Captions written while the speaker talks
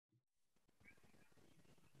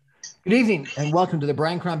Good evening and welcome to the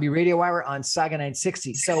Brian Crombie Radio Hour on Saga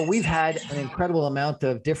 960. So we've had an incredible amount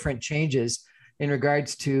of different changes in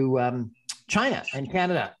regards to China and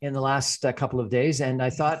Canada in the last couple of days. And I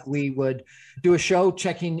thought we would do a show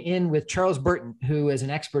checking in with Charles Burton, who is an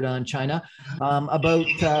expert on China, about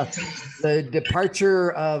the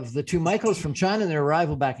departure of the two Michaels from China and their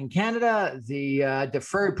arrival back in Canada, the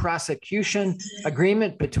deferred prosecution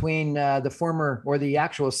agreement between the former or the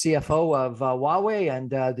actual CFO of Huawei and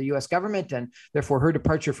the US government, and therefore her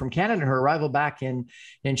departure from Canada and her arrival back in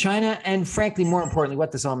China, and frankly, more importantly,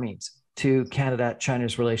 what this all means to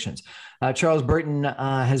Canada-China's relations. Charles Burton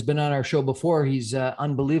has been on our show before. He's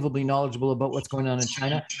unbelievably knowledgeable about what's going on in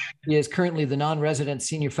China. He is currently the non-resident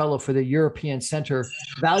senior fellow for the European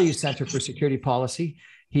Value Center for Security Policy.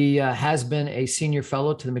 He has been a senior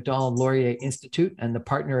fellow to the Macdonald-Laurier Institute and the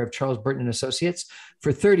partner of Charles Burton and Associates.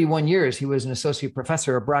 For 31 years, he was an associate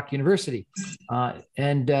professor at Brock University.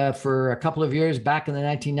 And for a couple of years back in the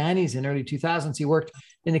 1990s and early 2000s, he worked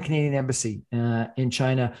in the Canadian Embassy in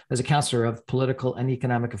China as a counselor of political and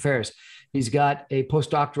economic affairs. He's got a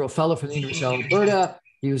postdoctoral fellow from the University of Alberta.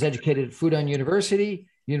 He was educated at Fudan University,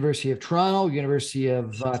 University of Toronto, University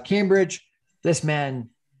of Cambridge. This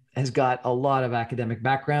man has got a lot of academic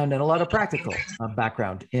background and a lot of practical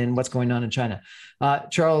background in what's going on in China.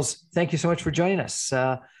 Charles, thank you so much for joining us.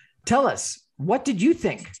 Tell us, what did you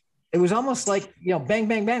think? It was almost like, bang,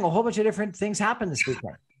 bang, bang, a whole bunch of different things happened this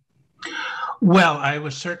weekend. Well, I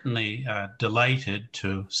was certainly delighted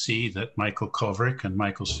to see that Michael Kovrig and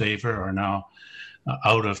Michael Spavor are now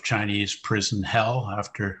out of Chinese prison hell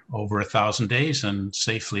after over 1,000 days and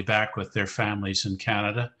safely back with their families in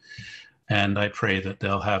Canada. And I pray that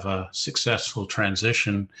they'll have a successful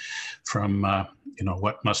transition from,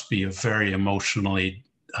 what must be a very emotionally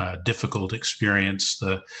difficult experience,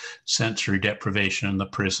 the sensory deprivation in the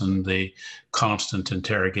prison, the constant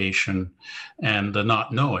interrogation, and the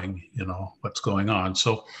not knowing, what's going on.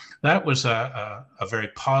 So that was a very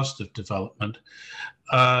positive development.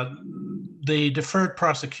 The deferred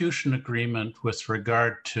prosecution agreement with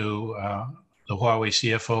regard to the Huawei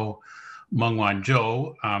CFO, Meng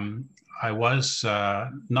Wanzhou, I was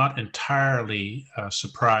not entirely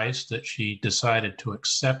surprised that she decided to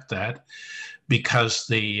accept that, because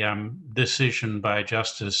the decision by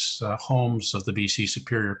Justice Holmes of the BC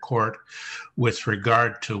Superior Court with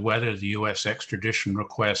regard to whether the U.S. extradition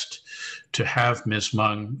request to have Ms.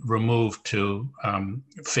 Meng removed to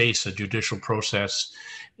face a judicial process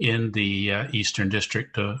in the Eastern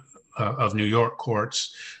District of New York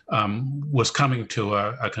courts was coming to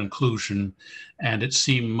a conclusion, and it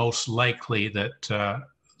seemed most likely that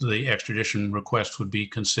the extradition request would be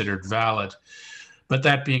considered valid. But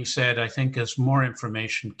that being said, I think as more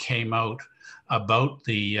information came out about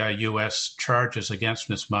the U.S. charges against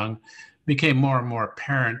Ms. Meng, became more and more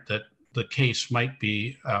apparent that the case might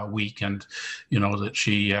be weak, and that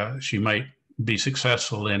she might be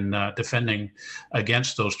successful in defending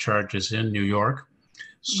against those charges in New York.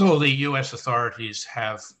 So the U.S. authorities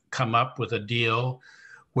have come up with a deal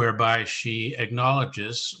whereby she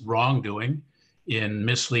acknowledges wrongdoing in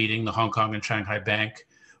misleading the Hong Kong and Shanghai Bank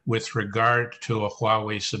with regard to a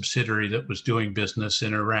Huawei subsidiary that was doing business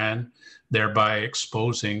in Iran, thereby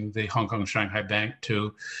exposing the Hong Kong Shanghai Bank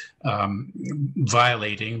to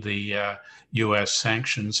violating the U.S.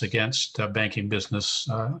 sanctions against banking business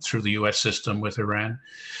through the U.S. system with Iran,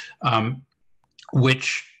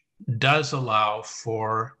 which does allow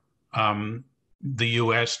for the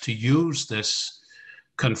U.S. to use this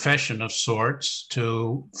confession of sorts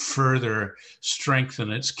to further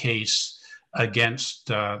strengthen its case against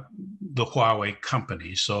the Huawei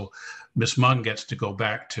company. So Ms. Meng gets to go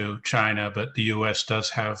back to China, but the U.S.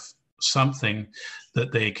 does have something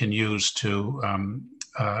that they can use to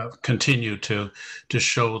continue to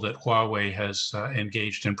show that Huawei has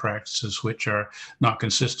engaged in practices which are not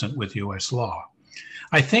consistent with U.S. law.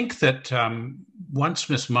 I think that once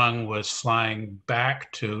Ms. Meng was flying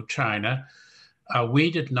back to China,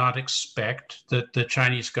 we did not expect that the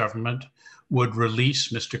Chinese government would release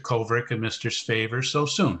Mr. Kovrig and Mr. Spavor so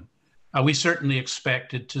soon. We certainly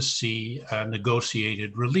expected to see a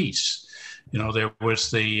negotiated release. There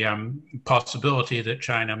was the possibility that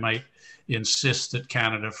China might insist that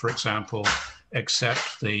Canada, for example,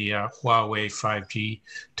 accept the Huawei 5G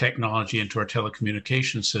technology into our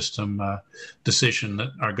telecommunication system decision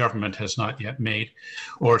that our government has not yet made,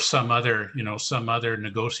 or some other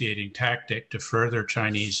negotiating tactic to further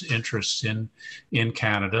Chinese interests in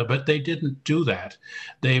Canada. But they didn't do that.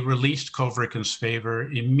 They released Kovrig and Spavor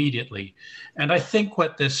immediately. And I think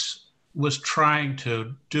what this was trying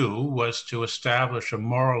to do was to establish a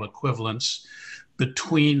moral equivalence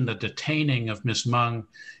between the detaining of Ms. Meng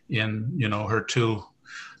in, her two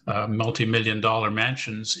multi-million-dollar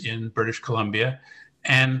mansions in British Columbia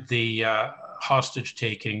and the hostage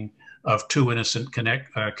taking of two innocent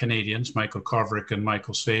Canadians, Michael Kovrig and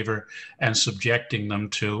Michael Spavor, and subjecting them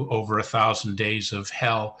to over 1,000 days of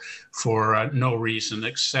hell for no reason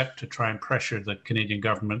except to try and pressure the Canadian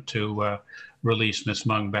government to release Ms.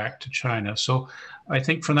 Meng back to China. So I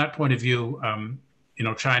think from that point of view,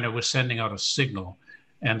 China was sending out a signal.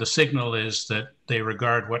 And the signal is that they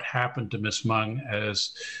regard what happened to Ms. Meng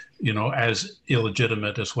as, as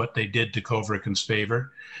illegitimate as what they did to Kovrig and Spavor.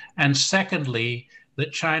 And secondly,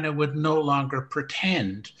 that China would no longer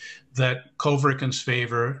pretend that Kovrig and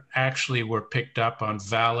Spavor actually were picked up on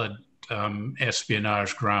valid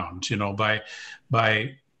espionage grounds,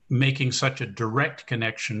 by making such a direct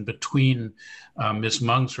connection between Ms.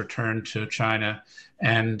 Meng's return to China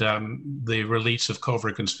and the release of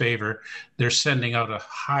Kovrig and Spavor. They're sending out a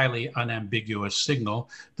highly unambiguous signal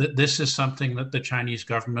that this is something that the Chinese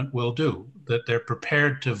government will do, that they're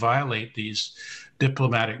prepared to violate these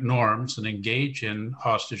diplomatic norms and engage in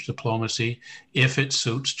hostage diplomacy if it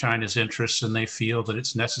suits China's interests and they feel that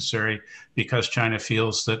it's necessary because China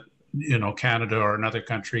feels that Canada or another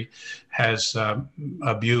country has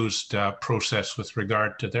abused process with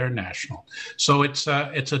regard to their national. So it's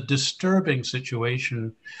a disturbing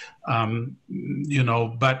situation,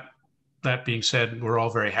 but that being said, we're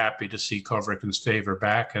all very happy to see Kovrig and Spavor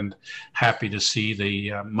back and happy to see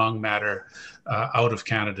the Meng matter out of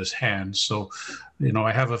Canada's hands. So,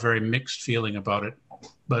 I have a very mixed feeling about it,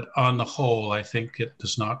 but on the whole, I think it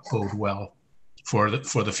does not bode well for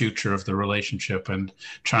the future of the relationship and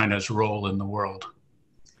China's role in the world.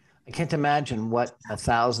 I can't imagine what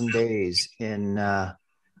 1,000 days in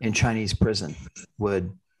Chinese prison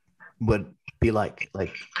would be like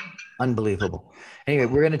unbelievable. Anyway,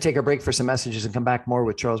 we're going to take a break for some messages and come back more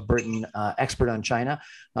with Charles Burton, expert on China,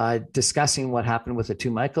 discussing what happened with the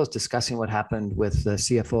two Michaels, discussing what happened with the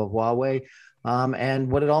CFO of Huawei,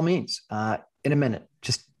 and what it all means in a minute.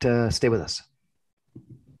 Just stay with us.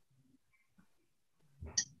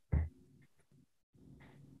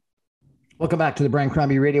 Welcome back to the Brian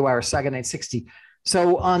Crombie Radio Hour, Saga 960.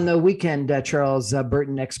 So on the weekend, Charles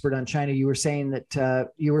Burton, expert on China, you were saying that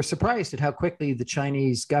you were surprised at how quickly the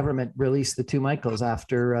Chinese government released the two Michaels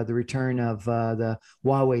after the return of the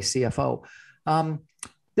Huawei CFO.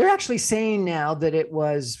 They're actually saying now that it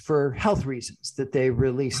was for health reasons that they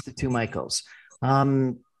released the two Michaels.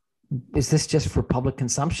 Is this just for public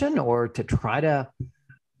consumption or to try to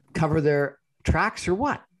cover their tracks or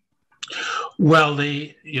what? Well,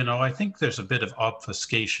 I think there's a bit of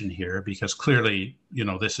obfuscation here because clearly,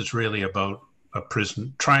 this is really about a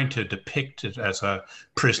prison, trying to depict it as a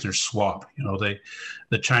prisoner swap.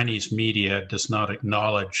 The Chinese media does not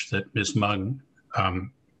acknowledge that Ms. Meng,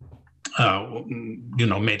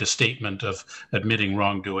 made a statement of admitting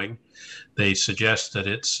wrongdoing. They suggest that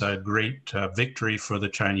it's a great victory for the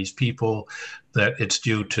Chinese people, that it's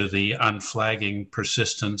due to the unflagging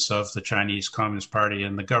persistence of the Chinese Communist Party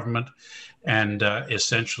and the government. And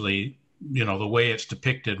essentially, the way it's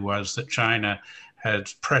depicted was that China had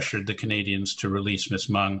pressured the Canadians to release Ms.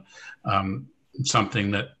 Meng, something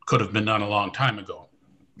that could have been done a long time ago.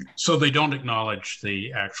 So they don't acknowledge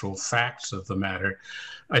the actual facts of the matter.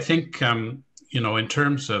 I think, in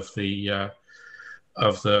terms of the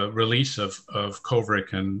release of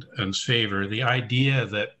Kovrig and Spavor, the idea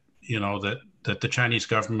that, that the Chinese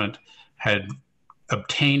government had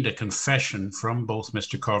obtained a confession from both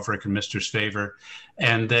Mr. Kovrig and Mr. Spavor,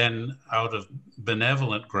 and then out of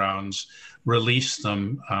benevolent grounds, released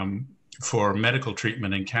them for medical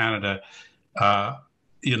treatment in Canada,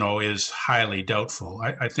 is highly doubtful.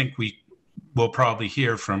 I think we will probably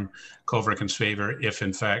hear from Kovrig and Spavor if,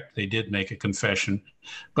 in fact, they did make a confession.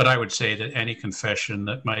 But I would say that any confession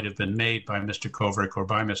that might have been made by Mr. Kovrig or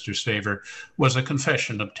by Mr. Spavor was a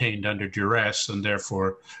confession obtained under duress and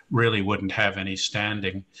therefore really wouldn't have any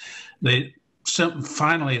standing.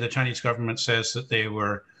 Finally, the Chinese government says that they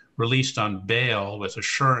were released on bail with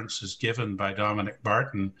assurances given by Dominic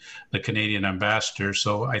Burton, the Canadian ambassador.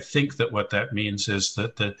 So I think that what that means is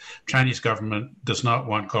that the Chinese government does not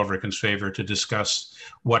want Kovrig and Spavor to discuss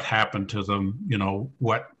what happened to them,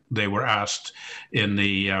 what they were asked in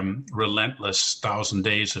the relentless 1,000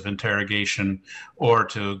 days of interrogation, or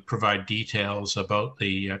to provide details about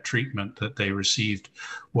the treatment that they received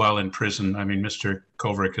while in prison. I mean, Mr.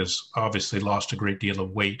 Kovrig has obviously lost a great deal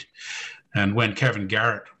of weight. And when Kevin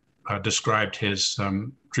Garrett described his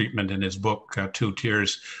treatment in his book, Two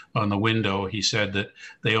Tears on the Window, he said that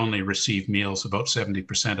they only receive meals about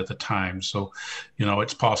 70% of the time. So,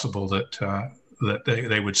 it's possible that that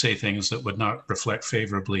they would say things that would not reflect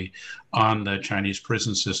favorably on the Chinese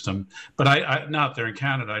prison system. But now that they're in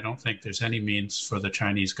Canada, I don't think there's any means for the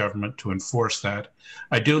Chinese government to enforce that.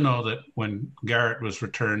 I do know that when Garrett was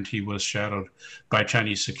returned, he was shadowed by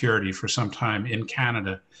Chinese security for some time in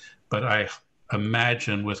Canada. But I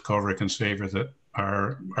imagine with Kovrick's favor that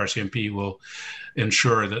our RCMP will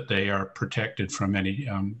ensure that they are protected from any,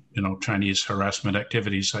 Chinese harassment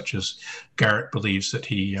activities, such as Garrett believes that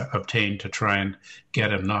he obtained to try and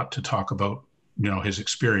get him not to talk about, his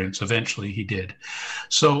experience. Eventually, he did.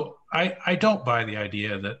 So I don't buy the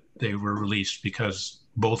idea that they were released because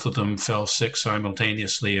both of them fell sick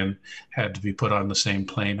simultaneously and had to be put on the same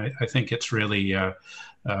plane. I think it's really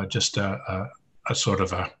just a sort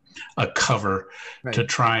of a cover to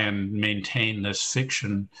try and maintain this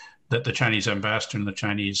fiction that the Chinese ambassador and the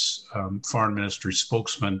Chinese foreign ministry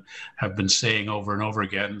spokesman have been saying over and over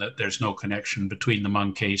again, that there's no connection between the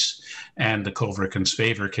Meng case and the Kovrick and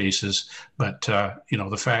Spaver cases. But,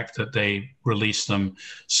 the fact that they released them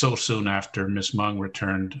so soon after Ms. Meng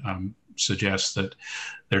returned suggests that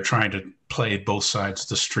they're trying to play both sides of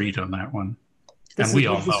the street on that one. And we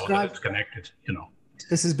all know that it's connected,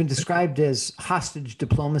 This has been described as hostage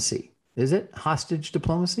diplomacy. Is it hostage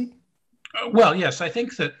diplomacy? Well, yes, I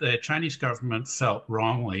think that the Chinese government felt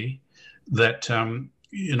wrongly that,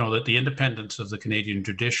 that the independence of the Canadian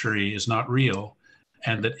judiciary is not real,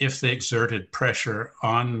 and that if they exerted pressure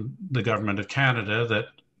on the government of Canada,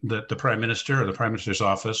 that the Prime Minister or the Prime Minister's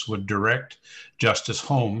office would direct Justice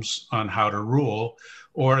Holmes on how to rule,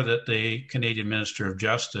 or that the Canadian Minister of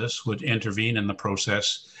Justice would intervene in the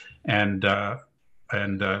process and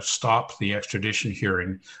stop the extradition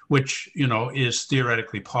hearing, which, is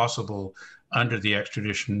theoretically possible under the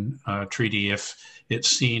extradition treaty if it's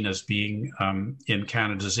seen as being in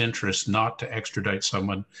Canada's interest not to extradite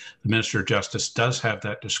someone. The Minister of Justice does have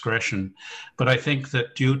that discretion. But I think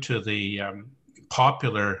that due to the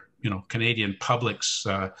popular, Canadian public's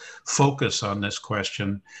focus on this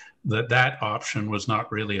question, that option was not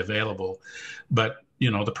really available. But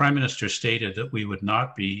the Prime Minister stated that we would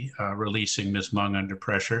not be releasing Ms. Meng under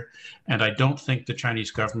pressure. And I don't think the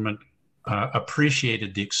Chinese government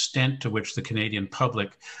appreciated the extent to which the Canadian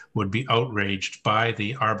public would be outraged by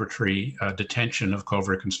the arbitrary detention of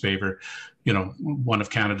Kovrick and Spaver. One of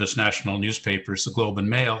Canada's national newspapers, the Globe and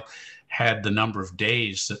Mail, had the number of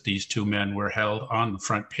days that these two men were held on the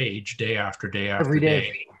front page, day after day after Every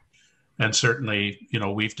day. And certainly,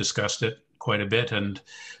 we've discussed it quite a bit, and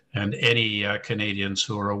any Canadians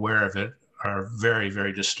who are aware of it are very,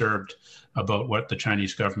 very disturbed about what the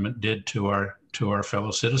Chinese government did to our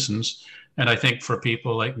fellow citizens. And I think for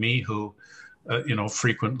people like me who,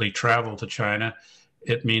 frequently travel to China,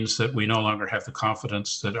 it means that we no longer have the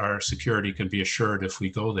confidence that our security can be assured if we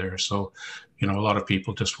go there. So, a lot of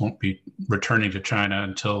people just won't be returning to China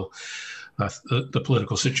until the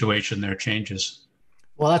political situation there changes.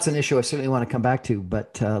 Well, that's an issue I certainly want to come back to,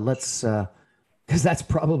 but let's, because that's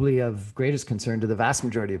probably of greatest concern to the vast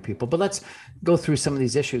majority of people. But let's go through some of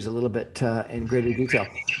these issues a little bit in greater detail.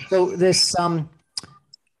 So this,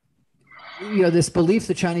 this belief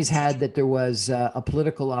the Chinese had that there was a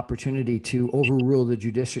political opportunity to overrule the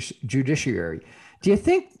judiciary. Do you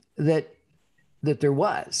think that there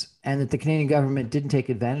was, and that the Canadian government didn't take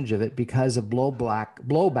advantage of it because of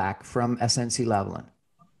blowback from SNC-Lavalin?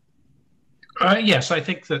 Yes, I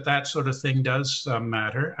think that sort of thing does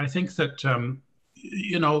matter. I think that,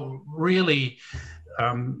 really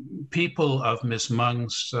people of Ms.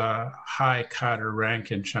 Meng's high cadre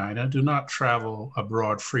rank in China do not travel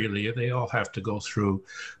abroad freely. They all have to go through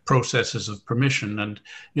processes of permission. And,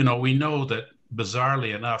 we know that,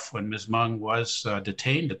 bizarrely enough, when Ms. Meng was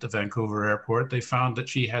detained at the Vancouver airport, they found that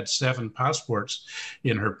she had 7 passports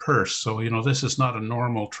in her purse. So, this is not a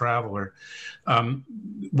normal traveler.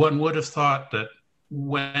 One would have thought that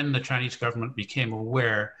when the Chinese government became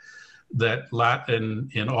aware that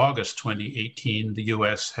in August 2018, the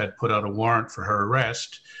U.S. had put out a warrant for her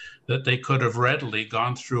arrest, that they could have readily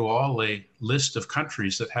gone through all the list of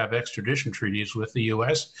countries that have extradition treaties with the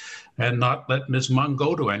U.S. and not let Ms. Meng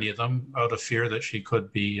go to any of them out of fear that she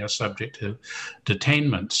could be subject to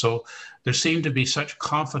detainment. So there seemed to be such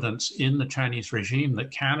confidence in the Chinese regime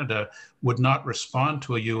that Canada would not respond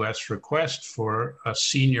to a U.S. request for a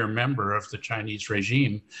senior member of the Chinese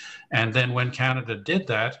regime. And then when Canada did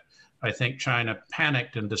that, I think China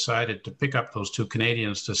panicked and decided to pick up those 2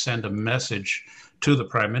 Canadians to send a message to the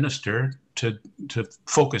Prime Minister to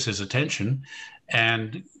focus his attention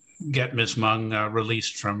and get Ms. Meng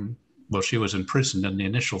released from, well, she was imprisoned in the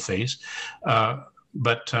initial phase.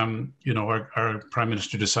 But our Prime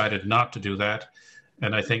Minister decided not to do that.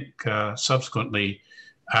 And I think subsequently,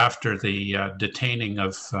 after the detaining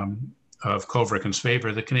of Kovrig and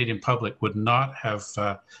Svavor, the Canadian public would not have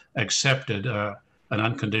accepted an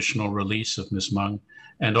unconditional release of Ms. Meng,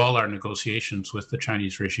 and all our negotiations with the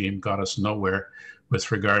Chinese regime got us nowhere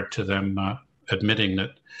with regard to them admitting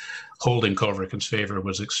that holding Kovrig and Svavor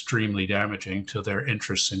was extremely damaging to their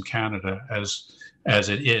interests in Canada, as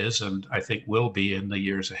it is, and I think will be in the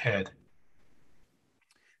years ahead.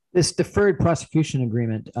 This deferred prosecution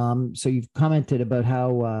agreement. So you've commented about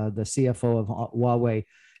how the CFO of Huawei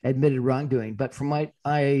admitted wrongdoing, but from what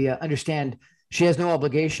I understand, she has no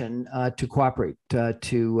obligation to cooperate,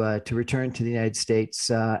 to return to the United States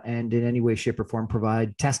and in any way, shape, or form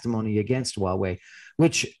provide testimony against Huawei,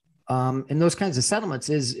 which in those kinds of settlements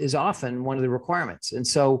is often one of the requirements. And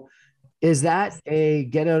so, is that a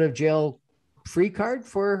get out of jail free card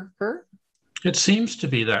for her? It seems to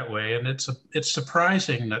be that way, and it's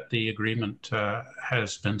surprising that the agreement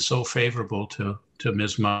has been so favorable to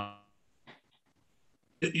Ms. Meng.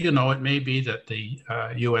 You know, it may be that the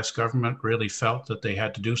U.S. government really felt that they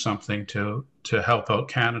had to do something to help out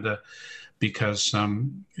Canada, because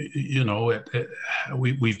you know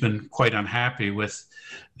we've been quite unhappy with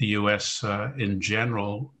the U.S. In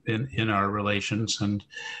general in our relations,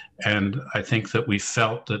 and I think that we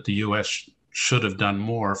felt that the U.S. should have done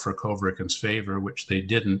more for Kovrig and Svavor, which they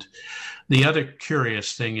didn't. The other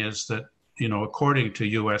curious thing is that, you know, according to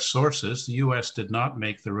U.S. sources, the U.S. did not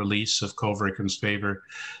make the release of Kovrig and Svavor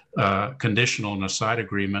conditional in a side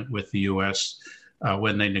agreement with the U.S.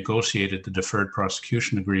 When they negotiated the deferred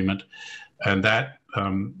prosecution agreement. And that,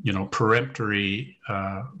 you know, peremptory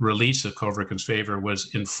release of Kovrig and Svavor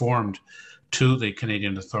was informed to the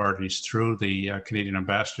Canadian authorities through the Canadian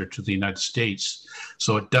ambassador to the United States.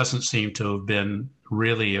 So it doesn't seem to have been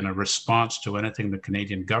really in a response to anything the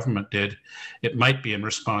Canadian government did. It might be in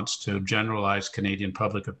response to generalized Canadian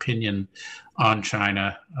public opinion on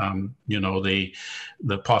China. You know, the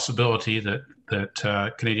possibility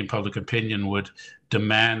that Canadian public opinion would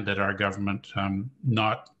demand that our government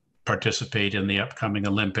not participate in the upcoming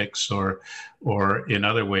Olympics or in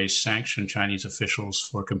other ways sanction Chinese officials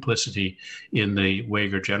for complicity in the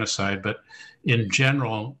Uyghur genocide. But in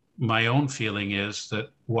general, my own feeling is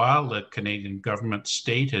that while the Canadian government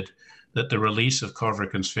stated that the release of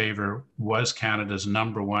Kovrig and Svavor was Canada's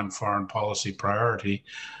 #1 foreign policy priority,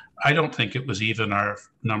 I don't think it was even our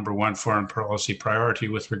 #1 foreign policy priority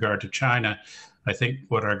with regard to China. I think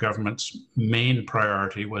what our government's main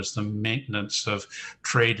priority was the maintenance of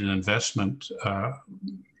trade and investment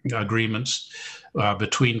agreements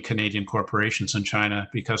between Canadian corporations and China,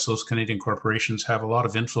 because those Canadian corporations have a lot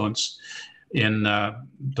of influence in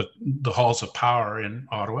the halls of power in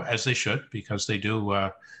Ottawa, as they should, because they do,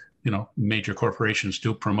 you know, major corporations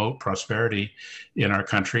do promote prosperity in our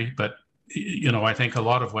country. But, you know, I think a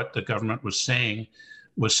lot of what the government was saying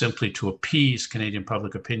was simply to appease Canadian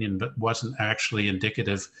public opinion, but wasn't actually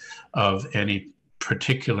indicative of any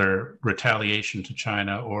particular retaliation to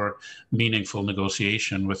China or meaningful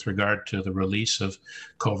negotiation with regard to the release of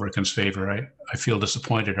Kovrig and Svavor. I feel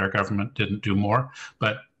disappointed our government didn't do more,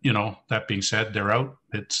 but, you know, that being said, they're out.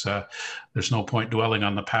 It's there's no point dwelling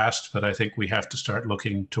on the past, but I think we have to start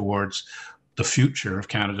looking towards the future of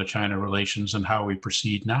Canada-China relations and how we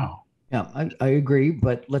proceed now. Yeah, I agree,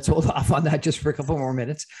 but let's hold off on that just for a couple more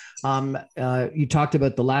minutes. You talked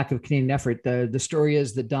about the lack of Canadian effort. The story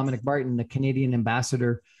is that Dominic Burton, the Canadian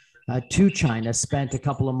ambassador to China, spent a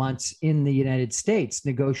couple of months in the United States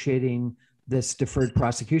negotiating this deferred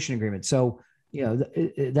prosecution agreement. So, you know,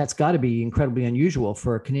 that's got to be incredibly unusual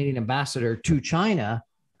for a Canadian ambassador to China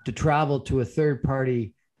to travel to a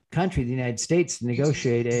third-party country, the United States, to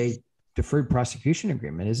negotiate a deferred prosecution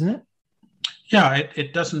agreement, isn't it? Yeah,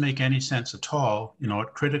 it doesn't make any sense at all. You know, at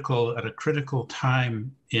a critical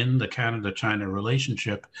time in the Canada-China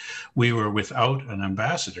relationship, we were without an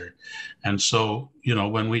ambassador. And so, you know,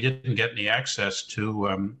 when we didn't get any access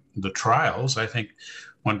to the trials, I think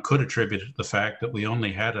one could attribute it to the fact that we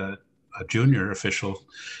only had a junior official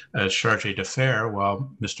as chargé d'affaires, while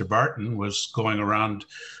Mr. Burton was going around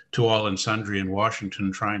to all and sundry in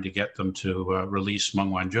Washington trying to get them to release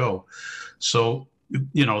Meng Wanzhou. So,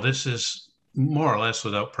 you know, this is more or less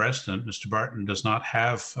without precedent. Mr. Burton does not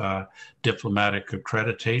have diplomatic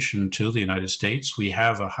accreditation to the United States. We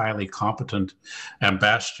have a highly competent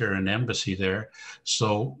ambassador and embassy there.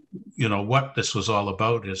 So, you know, what this was all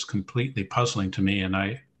about is completely puzzling to me. And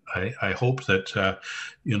I hope that,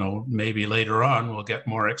 you know, maybe later on we'll get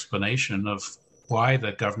more explanation of why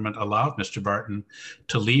the government allowed Mr. Burton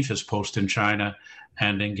to leave his post in China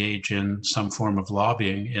and engage in some form of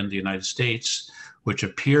lobbying in the United States, which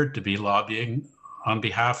appeared to be lobbying on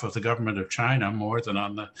behalf of the government of China more than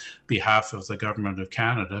on the behalf of the government of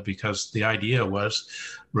Canada, because the idea was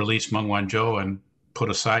release Meng Wanzhou and put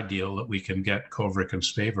a side deal that we can get Kovrig and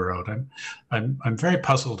Spaver out. I'm very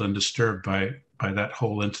puzzled and disturbed by that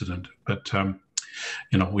whole incident, but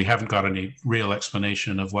we haven't got any real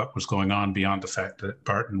explanation of what was going on beyond the fact that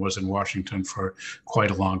Burton was in Washington for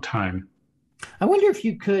quite a long time. I wonder if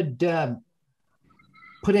you could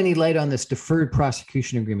put any light on this deferred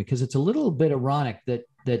prosecution agreement, because it's a little bit ironic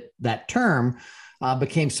that term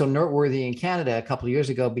became so noteworthy in Canada a couple of years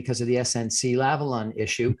ago because of the SNC Lavalin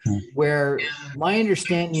issue, where my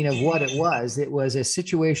understanding of what it was a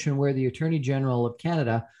situation where the Attorney General of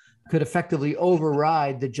Canada could effectively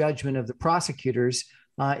override the judgment of the prosecutors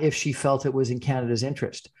if she felt it was in Canada's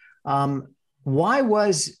interest. Why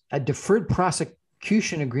was a deferred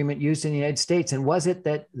prosecution agreement used in the United States? And was it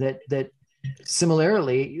that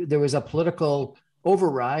similarly there was a political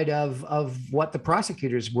override of what the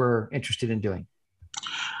prosecutors were interested in doing?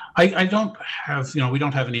 I don't have, we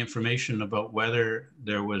don't have any information about whether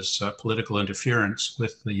there was political interference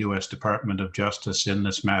with the U.S. Department of Justice in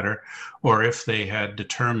this matter, or if they had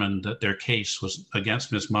determined that their case was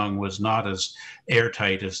against Ms. Meng was not as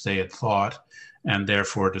airtight as they had thought, and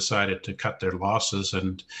therefore decided to cut their losses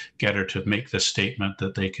and get her to make this statement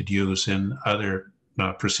that they could use in other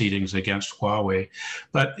proceedings against Huawei.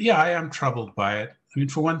 But yeah, I am troubled by it. I mean,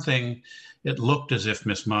 for one thing, it looked as if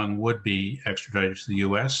Ms. Meng would be extradited to the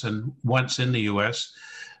U.S. And once in the U.S.,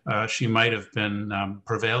 she might have been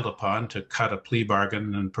prevailed upon to cut a plea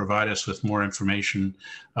bargain and provide us with more information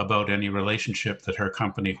about any relationship that her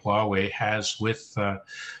company Huawei has with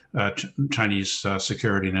Chinese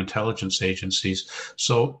security and intelligence agencies.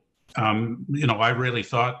 So, I really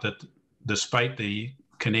thought that despite the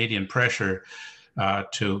Canadian pressure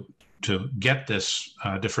to get this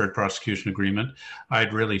deferred prosecution agreement,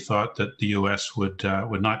 I'd really thought that the U.S. would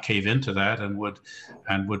not cave into that and would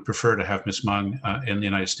prefer to have Ms. Meng in the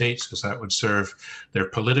United States, because that would serve their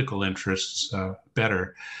political interests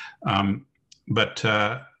better. But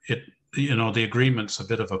the agreement's a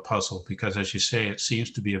bit of a puzzle, because, as you say, it seems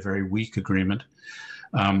to be a very weak agreement,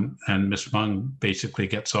 and Ms. Meng basically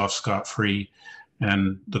gets off scot-free.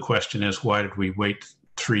 And the question is, why did we wait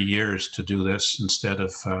 3 years to do this instead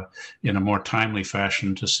of in a more timely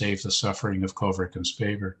fashion to save the suffering of Kovrig and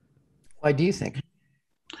Spaver? Why do you think?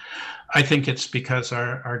 I think it's because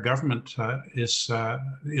our government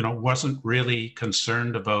wasn't really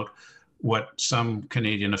concerned about what some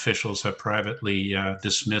Canadian officials have privately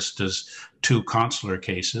dismissed as two consular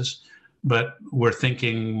cases, but we're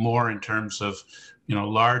thinking more in terms of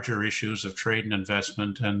larger issues of trade and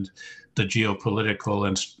investment and the geopolitical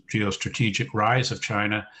and geostrategic rise of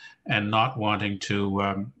China, and not wanting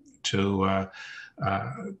to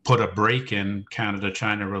put a break in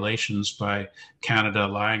Canada-China relations by Canada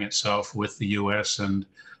allying itself with the US and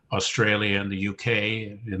Australia and the UK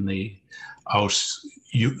in the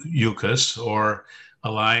AUKUS, or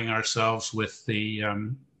allying ourselves with the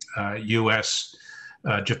US,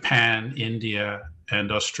 Japan, India,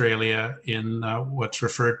 and Australia in what's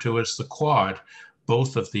referred to as the Quad.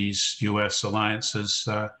 Both of these U.S. alliances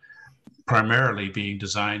primarily being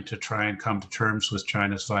designed to try and come to terms with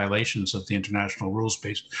China's violations of the international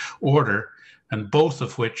rules-based order, and both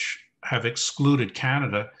of which have excluded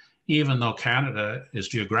Canada, even though Canada is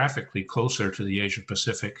geographically closer to the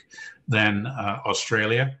Asia-Pacific than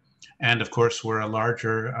Australia. And of course, we're a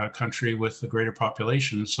larger country with a greater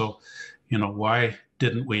population. So, why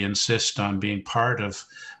didn't we insist on being part of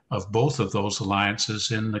both of those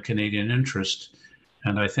alliances in the Canadian interest?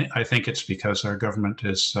 And I think it's because our government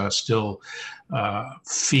is still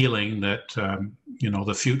feeling that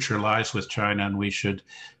the future lies with China and we should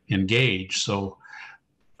engage. So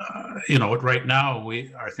right now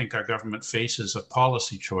I think our government faces a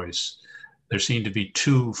policy choice. There seem to be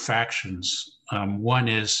two factions. One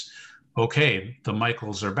is, okay, the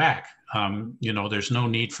Michaels are back. There's no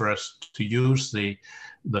need for us to use the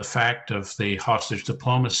fact of the hostage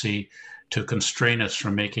diplomacy to constrain us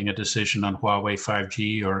from making a decision on Huawei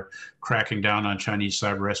 5G, or cracking down on Chinese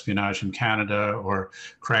cyber espionage in Canada, or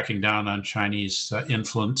cracking down on Chinese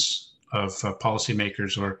influence of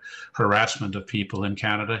policymakers or harassment of people in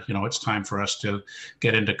Canada. It's time for us to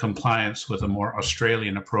get into compliance with a more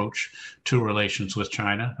Australian approach to relations with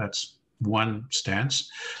China. That's one stance.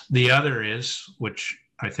 The other is, which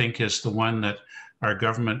I think is the one that our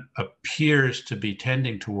government appears to be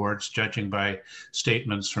tending towards, judging by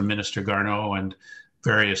statements from Minister Garneau and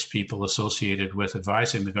various people associated with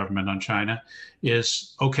advising the government on China,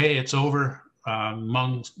 is, okay, it's over.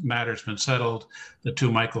 Meng's matter's been settled. The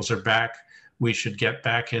two Michaels are back. We should get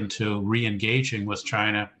back into re-engaging with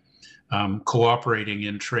China cooperating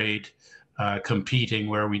in trade, competing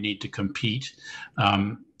where we need to compete,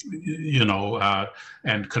 and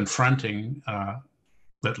confronting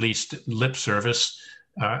at least lip service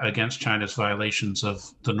against China's violations of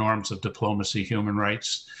the norms of diplomacy, human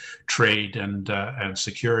rights, trade, and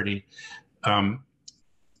security.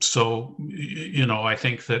 So, I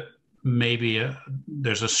think that maybe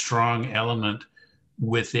there's a strong element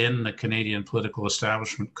within the Canadian political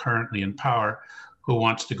establishment currently in power who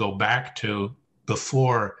wants to go back to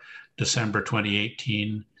before December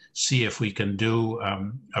 2018, see if we can do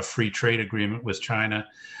a free trade agreement with China,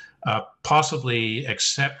 possibly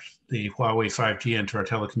accept the Huawei 5G into our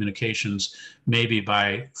telecommunications, maybe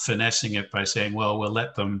by finessing it by saying, well, we'll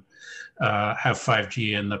let them have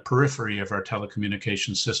 5G in the periphery of our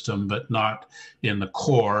telecommunication system, but not in the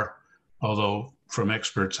core. Although from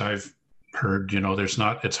experts I've heard,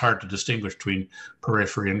 it's hard to distinguish between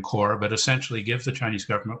periphery and core, but essentially give the Chinese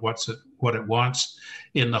government what it wants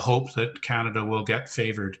in the hope that Canada will get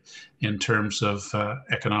favored in terms of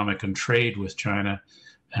economic and trade with China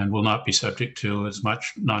and will not be subject to as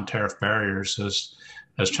much non-tariff barriers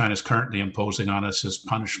as China's currently imposing on us as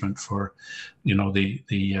punishment for, the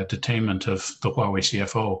detainment of the Huawei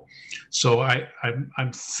CFO. So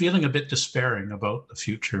I'm feeling a bit despairing about the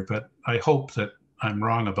future, but I hope that I'm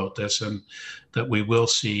wrong about this and that we will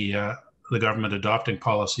see the government adopting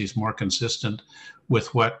policies more consistent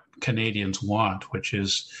with what Canadians want, which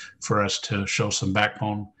is for us to show some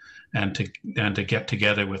backbone and to get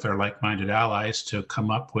together with our like-minded allies to come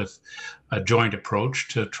up with a joint approach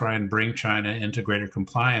to try and bring China into greater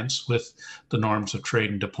compliance with the norms of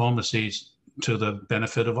trade and diplomacy to the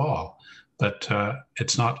benefit of all. But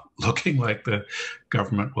it's not looking like the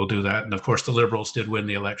government will do that. And of course, the Liberals did win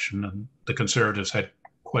the election, and the Conservatives had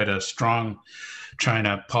quite a strong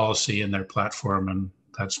China policy in their platform, and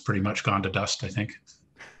that's pretty much gone to dust, I think.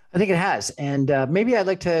 I think it has. And maybe I'd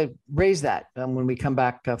like to raise that when we come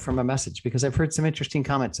back from a message, because I've heard some interesting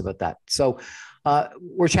comments about that. So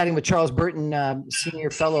we're chatting with Charles Burton, Senior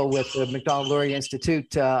Fellow with the Macdonald-Laurier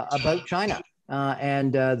Institute about China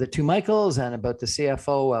and the two Michaels, and about the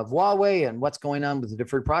CFO of Huawei and what's going on with the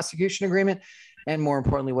deferred prosecution agreement, and more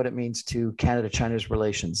importantly, what it means to Canada-China's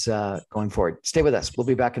relations going forward. Stay with us. We'll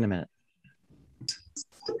be back in a minute.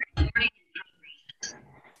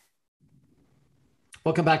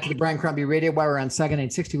 Welcome back to the Brian Crombie Radio Wire on Saga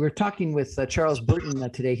 960. We're talking with Charles Burton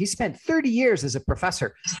today. He spent 30 years as a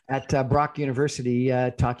professor at Brock University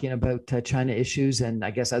talking about China issues and I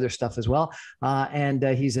guess other stuff as well. And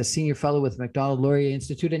he's a senior fellow with Macdonald-Laurier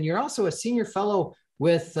Institute. And you're also a senior fellow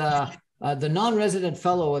with the non-resident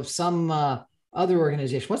fellow of some other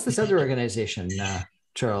organization. What's this other organization,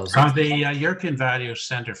 Charles? The European Values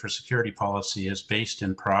Center for Security Policy is based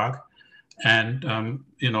in Prague. And,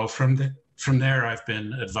 from there, I've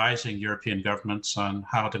been advising European governments on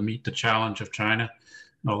how to meet the challenge of China.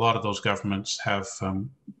 A lot of those governments have,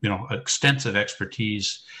 extensive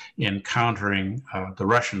expertise in countering the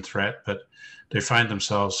Russian threat, but they find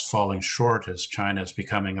themselves falling short as China is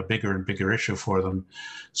becoming a bigger and bigger issue for them.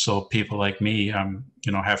 So people like me,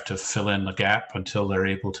 have to fill in the gap until they're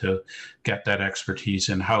able to get that expertise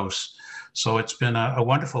in-house. So it's been a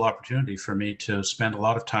wonderful opportunity for me to spend a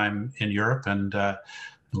lot of time in Europe, and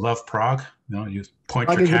love Prague. You point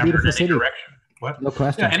your camera in any direction. What? No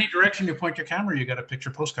question. Yeah, any direction you point your camera, you get a picture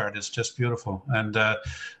postcard. It's just beautiful. And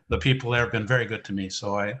the people there have been very good to me.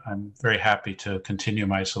 So I'm very happy to continue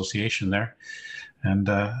my association there. And,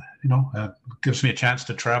 gives me a chance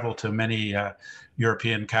to travel to many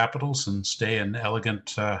European capitals and stay in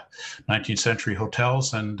elegant 19th century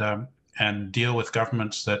hotels and deal with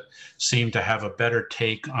governments that seem to have a better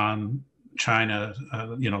take on China,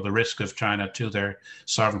 the risk of China to their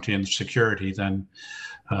sovereignty and security than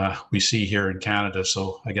we see here in Canada.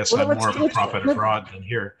 So I guess I'm more of a prophet abroad than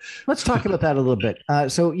here. Let's talk about that a little bit.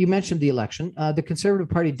 So you mentioned the election. The Conservative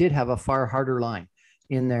Party did have a far harder line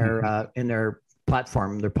in their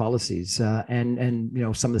platform, their policies,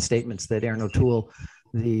 and some of the statements that Erin O'Toole,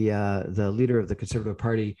 the leader of the Conservative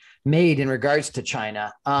Party, made in regards to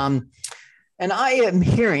China. And I am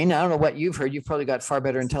hearing, I don't know what you've heard, you've probably got far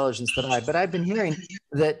better intelligence than I, but I've been hearing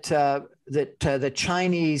that the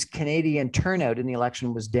Chinese-Canadian turnout in the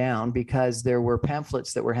election was down because there were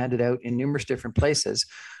pamphlets that were handed out in numerous different places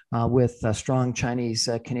with strong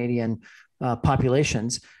Chinese-Canadian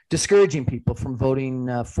populations, discouraging people from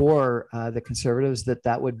voting for the Conservatives,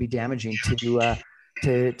 that would be damaging to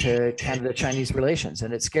Canada-Chinese relations,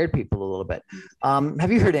 and it scared people a little bit.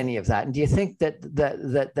 Have you heard any of that? And do you think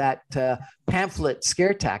that pamphlet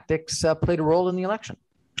scare tactics played a role in the election?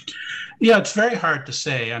 Yeah, it's very hard to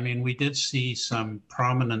say. I mean, we did see some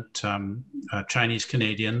prominent Chinese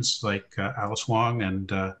Canadians like Alice Wong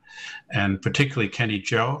and particularly Kenny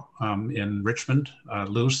Zhao in Richmond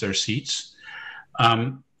lose their seats.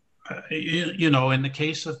 You know, in the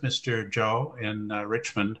case of Mr. Zhao in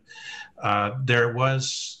Richmond, there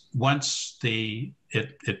was once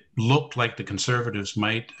it looked like the Conservatives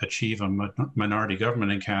might achieve a minority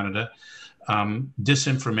government in Canada.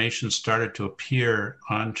 Disinformation started to appear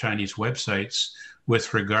on Chinese websites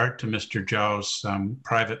with regard to Mr. Zhao's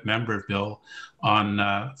private member bill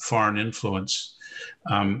on foreign influence.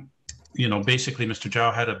 You know, basically, Mr.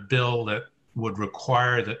 Zhao had a bill that would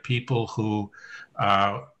require that people who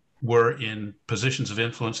were in positions of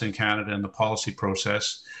influence in Canada in the policy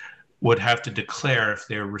process would have to declare if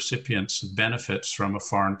they're recipients of benefits from a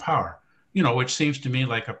foreign power, you know, which seems to me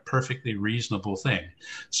like a perfectly reasonable thing.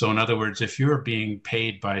 So in other words, if you're being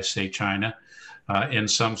paid by, say, China in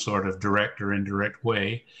some sort of direct or indirect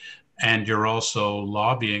way, and you're also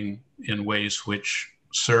lobbying in ways which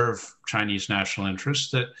serve Chinese national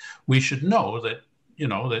interests, that we should know that, you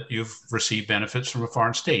know, that you've received benefits from a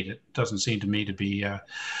foreign state. It doesn't seem to me to be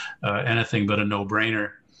anything but a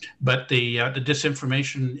no-brainer. But the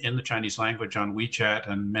disinformation in the Chinese language on WeChat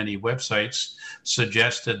and many websites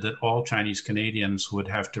suggested that all Chinese Canadians would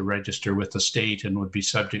have to register with the state and would be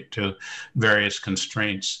subject to various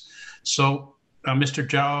constraints. So Mr.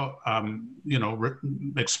 Zhao, you know,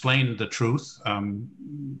 explained the truth in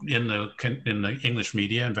the English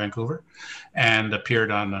media in Vancouver, and appeared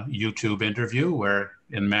on a YouTube interview where,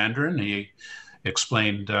 in Mandarin, he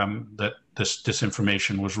explained that this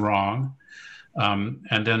disinformation was wrong.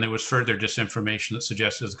 And then there was further disinformation that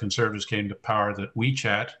suggested as the Conservatives came to power that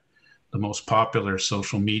WeChat, the most popular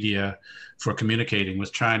social media for communicating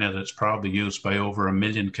with China, that's probably used by over 1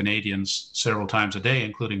 million Canadians several times a day,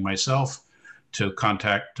 including myself, to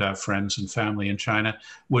contact friends and family in China,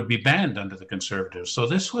 would be banned under the Conservatives. So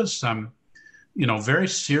this was, you know, very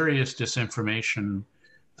serious disinformation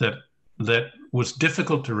that was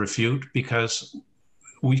difficult to refute because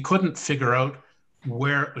we couldn't figure out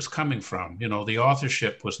where it was coming from. You know, the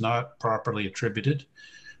authorship was not properly attributed,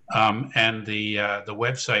 and the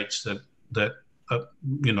websites that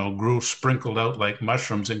you know, grew sprinkled out like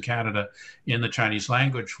mushrooms in Canada in the Chinese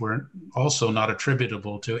language were also not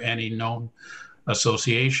attributable to any known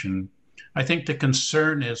association. I think the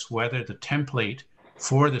concern is whether the template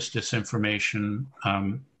for this disinformation,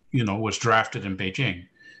 you know, was drafted in Beijing.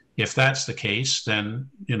 If that's the case, then,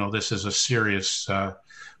 you know, this is a serious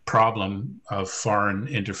problem of foreign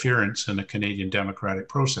interference in the Canadian democratic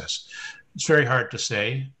process. It's very hard to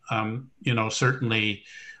say. You know, certainly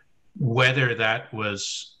whether that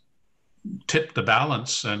was tipped the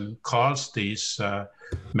balance and caused these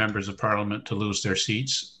members of parliament to lose their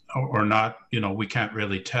seats or not, you know, we can't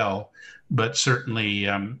really tell. But certainly,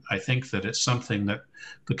 I think that it's something that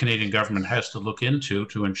the Canadian government has to look into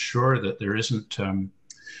to ensure that there isn't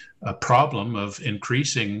a problem of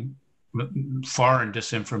increasing foreign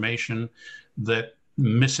disinformation that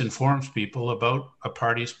misinforms people about a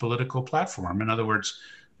party's political platform. In other words,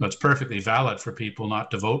 it's perfectly valid for people not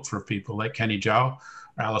to vote for people like Kenny Zhao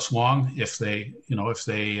or Alice Wong if they, you know, if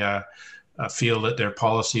they feel that their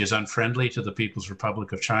policy is unfriendly to the People's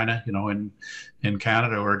Republic of China, you know, in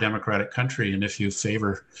Canada or a democratic country. And if you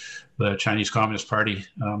favor the Chinese Communist Party,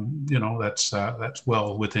 you know, that's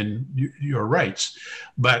well within your rights.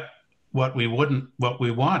 But what we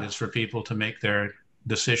want is for people to make their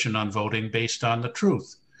decision on voting based on the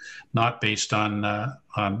truth, not based on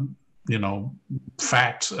you know,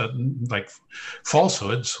 facts like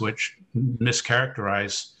falsehoods, which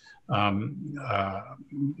mischaracterize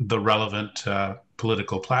the relevant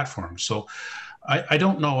political platform. So I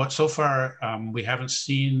don't know what, so far we haven't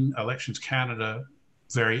seen Elections Canada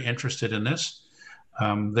very interested in this.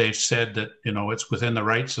 They've said that, you know, it's within the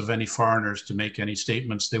rights of any foreigners to make any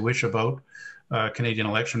statements they wish about Canadian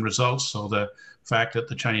election results. So the fact that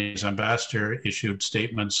the Chinese ambassador issued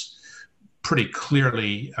statements pretty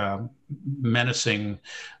clearly menacing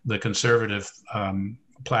the Conservative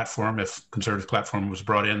platform, if Conservative platform was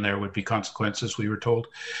brought in, there would be consequences, we were told.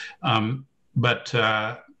 But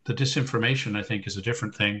the disinformation, I think, is a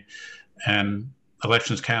different thing. And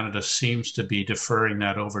Elections Canada seems to be deferring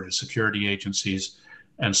that over to security agencies.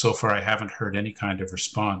 And so far, I haven't heard any kind of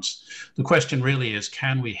response. The question really is,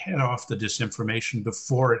 can we head off the disinformation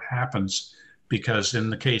before it happens? Because in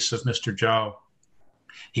the case of Mr. Zhao,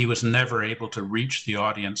 he was never able to reach the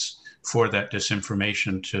audience for that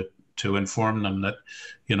disinformation to inform them that,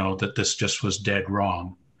 you know, that this just was dead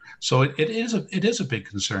wrong. So it is a big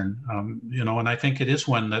concern, you know, and I think it is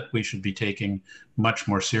one that we should be taking much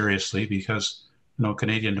more seriously because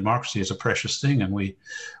Canadian democracy is a precious thing, and we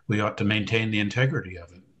ought to maintain the integrity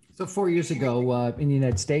of it. So 4 years ago, in the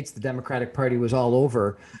United States, the Democratic Party was all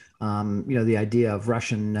over, the idea of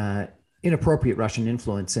inappropriate Russian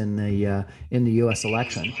influence in the U.S.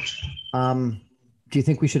 election. Do you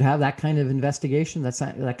think we should have that kind of investigation?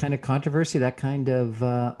 That kind of controversy, that kind of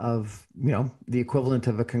the equivalent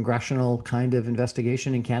of a congressional kind of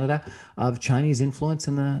investigation in Canada of Chinese influence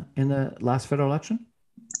in the last federal election?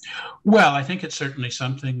 Well, I think it's certainly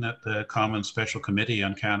something that the Common Special Committee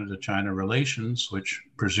on Canada-China Relations, which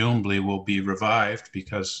presumably will be revived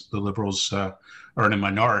because the Liberals are in a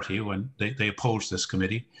minority when they oppose this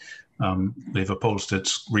committee. They've opposed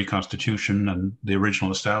its reconstitution and the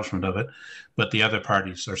original establishment of it, but the other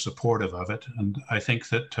parties are supportive of it. And I think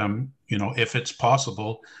that, if it's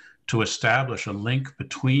possible to establish a link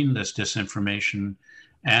between this disinformation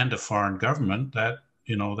and a foreign government, that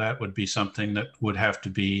would be something that would have to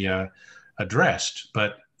be addressed.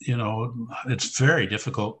 But, it's very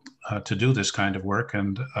difficult to do this kind of work.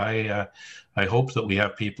 And I hope that we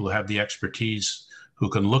have people who have the expertise who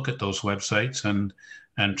can look at those websites and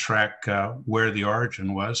track where the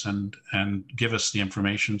origin was and give us the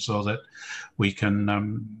information so that we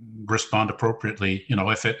can respond appropriately.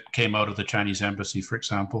 If it came out of the Chinese embassy, for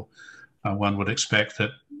example, one would expect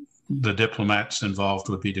that the diplomats involved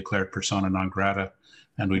would be declared persona non grata,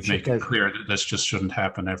 and we'd make it clear that this just shouldn't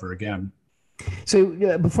happen ever again.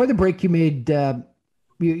 So before the break,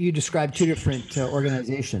 you described two different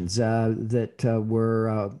organizations that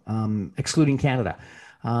were excluding Canada.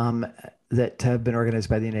 That have been organized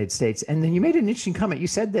by the United States. And then you made an interesting comment. You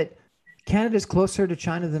said that Canada is closer to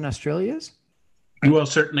China than Australia is? Well,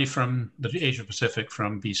 certainly from the Asia Pacific,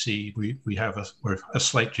 from BC, we have a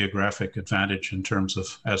slight geographic advantage in terms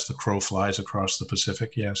of as the crow flies across the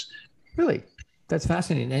Pacific, yes. Really? That's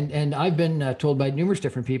fascinating. And I've been told by numerous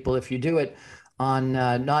different people, if you do it on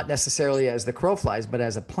not necessarily as the crow flies, but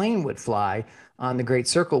as a plane would fly on the Great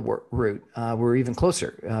Circle route, we're even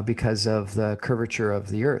closer because of the curvature of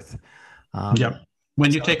the Earth.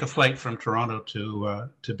 When you take a flight from Toronto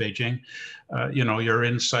to Beijing, you're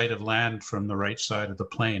in sight of land from the right side of the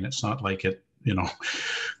plane. It's not like it,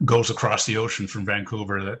 goes across the ocean from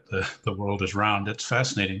Vancouver, that the world is round. It's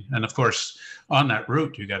fascinating. And of course, on that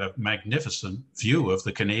route, you got a magnificent view of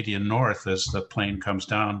the Canadian North as the plane comes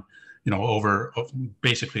down, over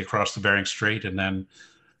basically across the Bering Strait and then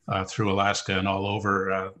through Alaska and all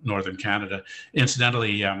over northern Canada.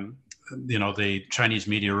 Incidentally, the Chinese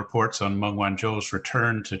media reports on Meng Wanzhou's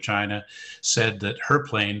return to China said that her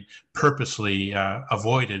plane purposely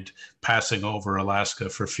avoided passing over Alaska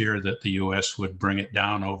for fear that the U.S. would bring it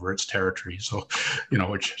down over its territory. So,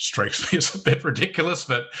 which strikes me as a bit ridiculous,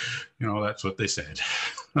 but, that's what they said.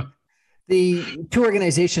 The two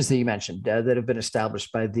organizations that you mentioned that have been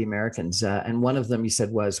established by the Americans, and one of them you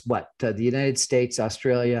said was what? The United States,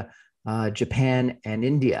 Australia, Japan, and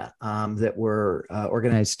India that were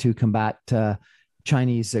organized to combat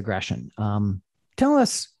Chinese aggression. Tell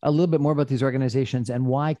us a little bit more about these organizations and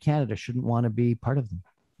why Canada shouldn't want to be part of them.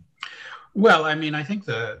 Well, I mean, I think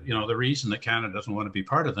the reason that Canada doesn't want to be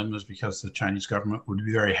part of them is because the Chinese government would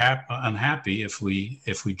be very unhappy if we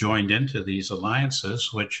joined into these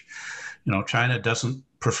alliances, which, China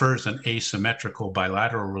prefers an asymmetrical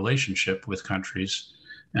bilateral relationship with countries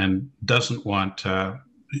and doesn't want for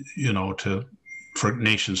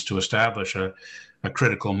nations to establish a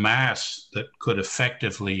critical mass that could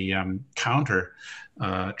effectively counter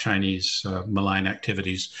Chinese malign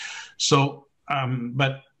activities. So,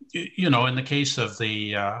 but in the case of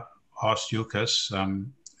the AUKUS,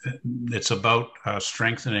 it's about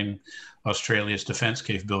strengthening Australia's defense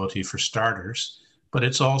capability for starters, but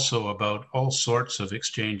it's also about all sorts of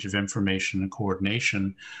exchange of information and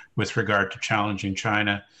coordination with regard to challenging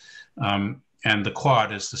China. And the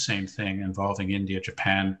Quad is the same thing, involving India,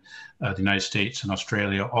 Japan, the United States, and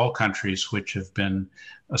Australia, all countries which have been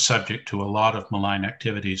subject to a lot of malign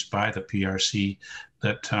activities by the PRC.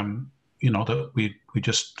 That that we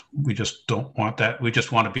just don't want that. We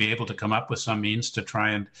just want to be able to come up with some means to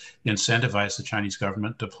try and incentivize the Chinese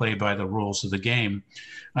government to play by the rules of the game.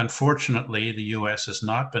 Unfortunately, the U.S. has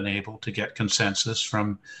not been able to get consensus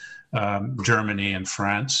from Germany and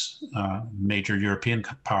France, major European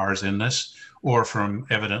powers in this, or from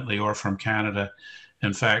Canada.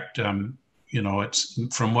 In fact, it's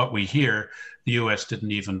from what we hear, the U.S.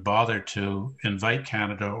 didn't even bother to invite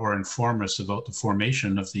Canada or inform us about the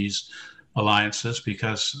formation of these alliances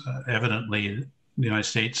because evidently the United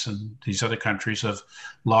States and these other countries have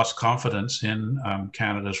lost confidence in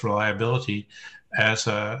Canada's reliability as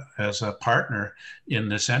a partner in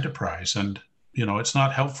this enterprise. And it's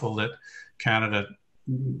not helpful that Canada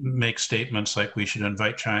make statements like we should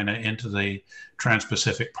invite China into the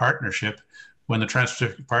Trans-Pacific Partnership when the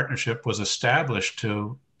Trans-Pacific Partnership was established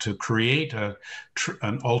to create an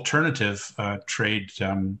alternative trade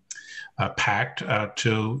pact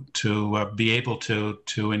to be able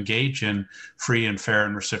to engage in free and fair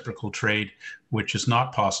and reciprocal trade, which is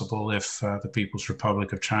not possible if the People's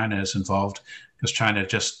Republic of China is involved, because China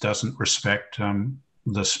just doesn't respect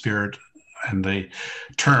the spirit and the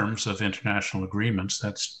terms of international agreements.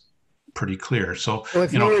 That's pretty clear. So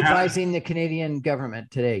if you were advising the Canadian government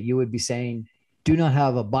today, you would be saying, do not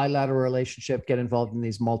have a bilateral relationship, get involved in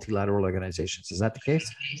these multilateral organizations. Is that the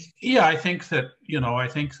case? Yeah, I think that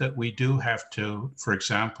we do have to, for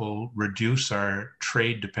example, reduce our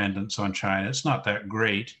trade dependence on China. It's not that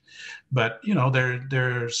great, but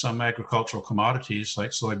there are some agricultural commodities like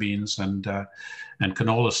soybeans and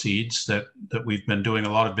canola seeds that we've been doing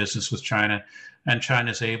a lot of business with China, and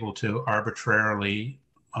China's able to arbitrarily,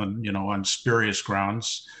 on spurious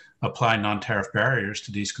grounds, apply non-tariff barriers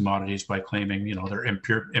to these commodities by claiming, there are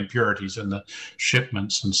impurities in the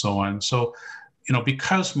shipments and so on. So,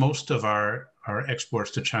 because most of our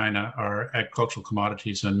exports to China are agricultural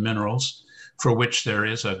commodities and minerals, for which there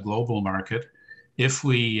is a global market, if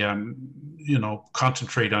we,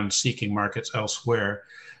 concentrate on seeking markets elsewhere,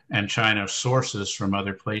 and China sources from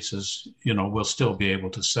other places, we'll still be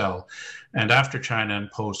able to sell. And after China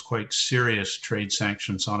imposed quite serious trade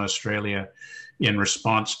sanctions on Australia in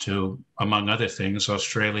response to, among other things,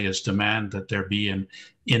 Australia's demand that there be an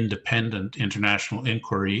independent international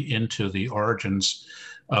inquiry into the origins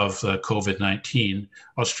of COVID-19,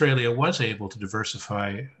 Australia was able to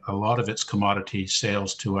diversify a lot of its commodity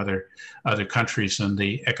sales to other countries, and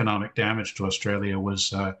the economic damage to Australia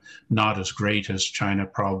was not as great as China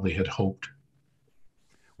probably had hoped.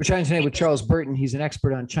 We're chatting tonight with Charles Burton. He's an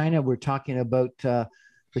expert on China. We're talking about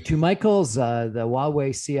the two Michaels, the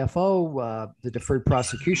Huawei CFO, the deferred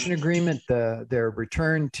prosecution agreement, their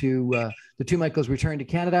return to the two Michaels' return to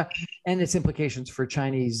Canada, and its implications for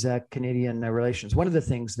Chinese-Canadian relations. One of the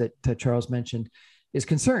things that Charles mentioned is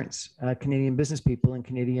concerns. Canadian business people and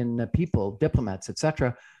Canadian people, diplomats,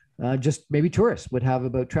 etc., just maybe tourists would have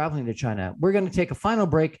about traveling to China. We're going to take a final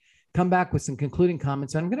break, come back with some concluding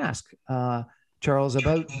comments, and I'm going to ask Charles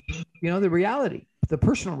about the reality, the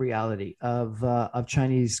personal reality of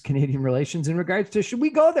Chinese-Canadian relations in regards to, should we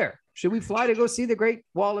go there? Should we fly to go see the Great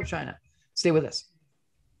Wall of China? Stay with us.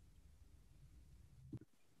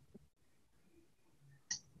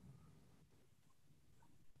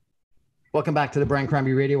 Welcome back to the Brian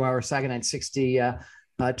Crombie Radio Hour, Saga 960.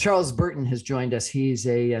 Charles Burton has joined us. He's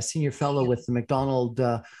a senior fellow with the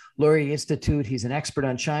Macdonald-Laurier Institute. He's an expert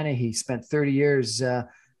on China. He spent 30 years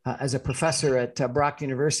as a professor at Brock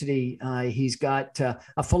University. He's got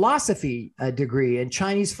a philosophy degree in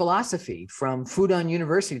Chinese philosophy from Fudan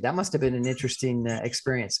University. That must have been an interesting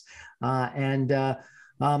experience. And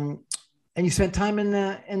you spent time in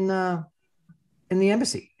the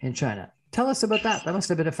embassy in China. Tell us about that. That must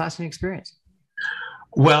have been a fascinating experience.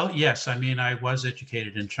 Well, yes. I mean, I was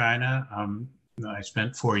educated in China. I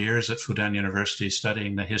spent 4 years at Fudan University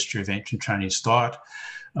studying the history of ancient Chinese thought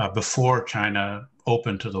before China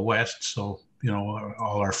opened to the West. So,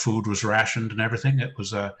 all our food was rationed and everything. It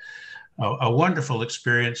was a wonderful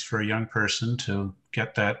experience for a young person to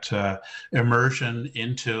get that immersion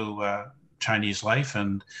into Chinese life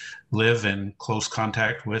and live in close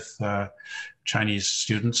contact with Chinese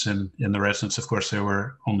students in the residence. Of course, there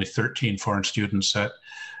were only 13 foreign students at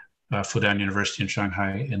Fudan University in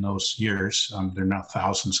Shanghai in those years. There are now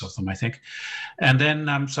thousands of them, I think. And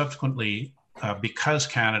then subsequently, because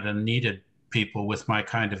Canada needed people with my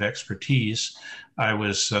kind of expertise, I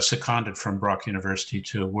was seconded from Brock University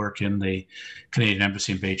to work in the Canadian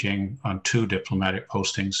Embassy in Beijing on 2 diplomatic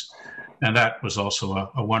postings. And that was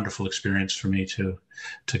also a wonderful experience for me to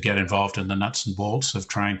get involved in the nuts and bolts of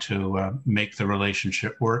trying to make the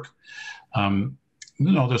relationship work.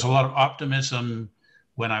 There's a lot of optimism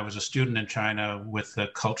when I was a student in China with the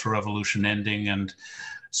Cultural Revolution ending, and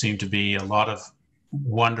seemed to be a lot of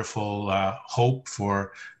wonderful hope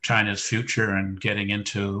for China's future and getting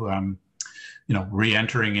into,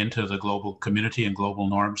 re-entering into the global community and global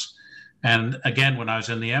norms. And again, when I was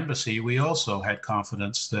in the embassy, we also had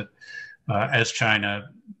confidence that as China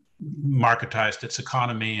marketized its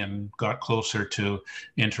economy and got closer to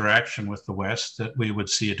interaction with the West, that we would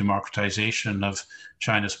see a democratization of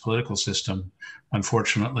China's political system.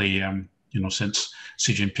 Unfortunately, since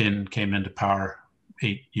Xi Jinping came into power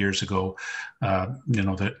 8 years ago,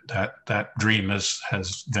 that dream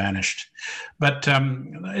has vanished. But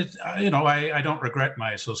I don't regret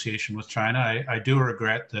my association with China. I do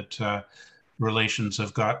regret that relations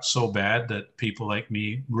have got so bad that people like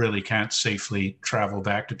me really can't safely travel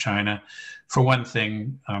back to China. For one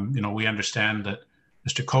thing, we understand that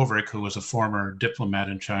Mr. Kovrig, who was a former diplomat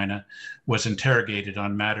in China, was interrogated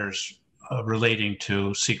on matters relating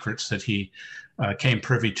to secrets that he came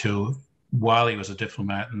privy to while he was a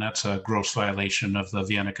diplomat, and that's a gross violation of the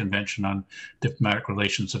Vienna Convention on Diplomatic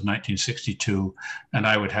Relations of 1962. And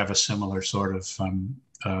I would have a similar sort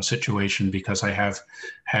of situation because I have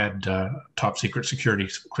had top secret security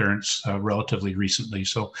clearance relatively recently.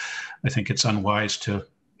 So I think it's unwise to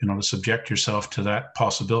subject yourself to that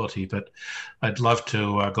possibility. But I'd love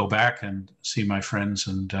to go back and see my friends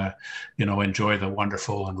and, enjoy the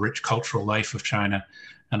wonderful and rich cultural life of China.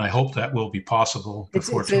 And I hope that will be possible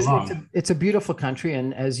before too long. It's a beautiful country.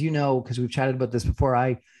 And as you know, because we've chatted about this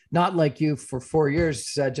before, not like you for 4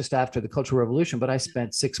 years, just after the Cultural Revolution, but I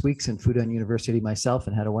spent 6 weeks in Fudan University myself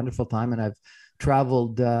and had a wonderful time. And I've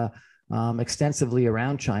traveled extensively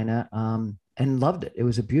around China and loved it. It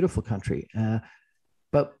was a beautiful country.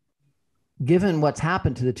 But given what's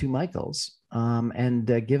happened to the two Michaels, and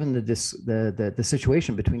given the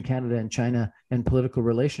situation between Canada and China and political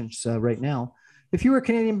relations right now, if you were a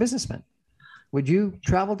Canadian businessman, would you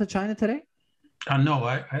travel to China today? No,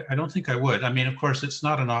 I don't think I would. I mean, of course, it's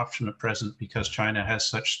not an option at present because China has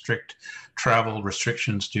such strict travel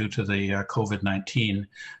restrictions due to the COVID-19.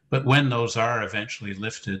 But when those are eventually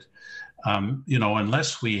lifted,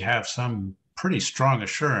 unless we have some pretty strong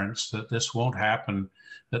assurance that this won't happen,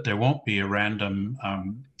 that there won't be a random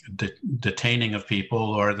detaining of people,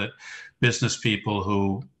 or that business people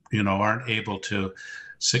who, aren't able to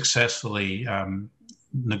successfully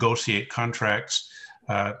negotiate contracts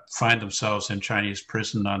find themselves in Chinese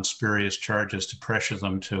prison on spurious charges to pressure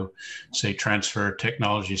them to, say, transfer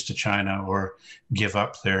technologies to China or give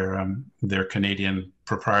up their Canadian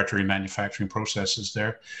proprietary manufacturing processes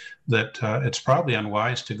there, that it's probably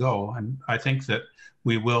unwise to go. And I think that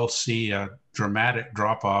we will see a dramatic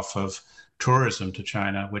drop-off of tourism to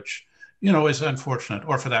China, which, is unfortunate,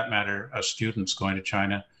 or for that matter, students going to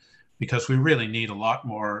China, because we really need a lot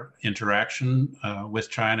more interaction with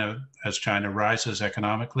China as China rises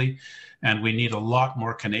economically. And we need a lot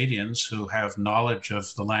more Canadians who have knowledge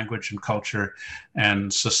of the language and culture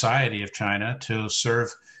and society of China to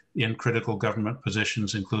serve in critical government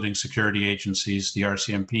positions, including security agencies, the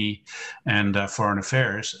RCMP, and foreign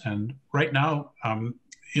affairs. And right now,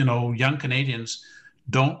 young Canadians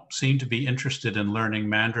don't seem to be interested in learning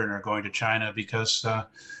Mandarin or going to China because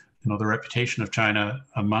the reputation of China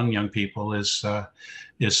among young people is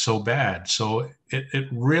so bad. So it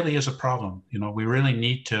really is a problem. We really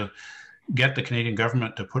need to get the Canadian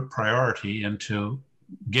government to put priority into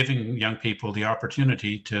giving young people the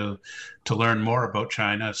opportunity to learn more about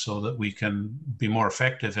China so that we can be more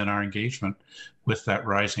effective in our engagement with that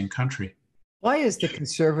rising country. Why is the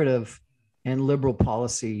conservative and liberal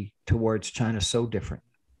policy towards China so different?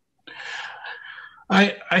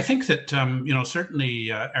 I think that,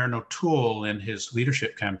 certainly Aaron O'Toole in his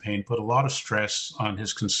leadership campaign put a lot of stress on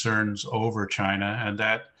his concerns over China, and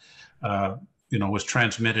that, was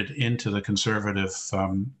transmitted into the conservative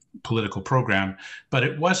political program, but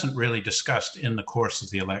it wasn't really discussed in the course of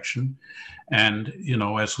the election. And,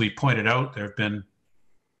 as we pointed out, there have been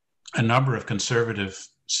a number of conservative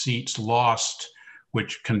seats lost,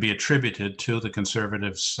 which can be attributed to the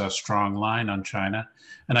Conservatives' strong line on China.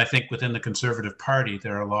 And I think within the Conservative Party,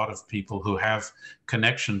 there are a lot of people who have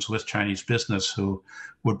connections with Chinese business who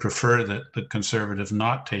would prefer that the Conservative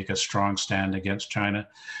not take a strong stand against China.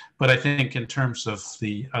 But I think in terms of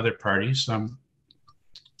the other parties,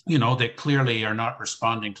 they clearly are not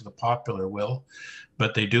responding to the popular will,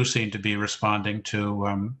 but they do seem to be responding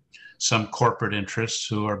to some corporate interests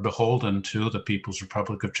who are beholden to the People's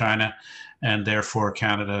Republic of China. And therefore,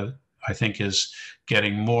 Canada, I think, is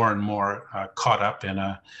getting more and more caught up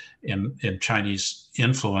in Chinese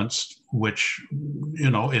influence, which,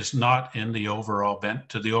 is not in the overall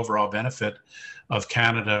benefit of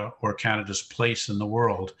Canada or Canada's place in the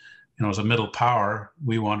world. As a middle power,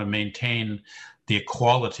 we want to maintain the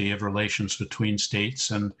equality of relations between states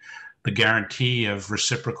and the guarantee of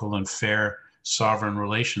reciprocal and fair sovereign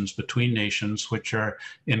relations between nations, which are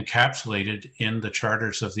encapsulated in the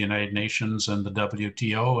charters of the United Nations and the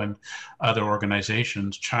WTO and other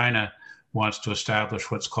organizations. China wants to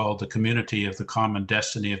establish what's called the Community of the Common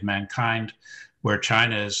Destiny of Mankind, where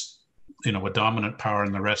China is, a dominant power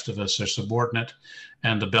and the rest of us are subordinate.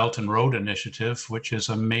 And the Belt and Road Initiative, which is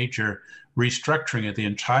a major restructuring of the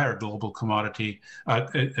entire global commodity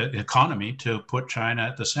economy to put China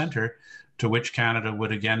at the center, to which Canada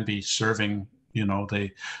would again be serving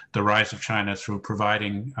the rise of China through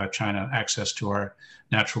providing China access to our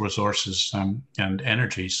natural resources and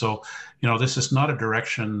energy. So, this is not a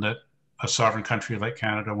direction that a sovereign country like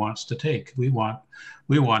Canada wants to take. We want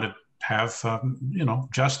to have,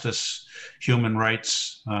 justice, human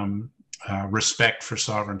rights, respect for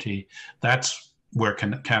sovereignty. That's where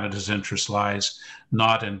Canada's interest lies,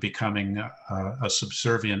 not in becoming a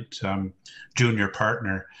subservient junior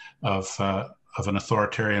partner of an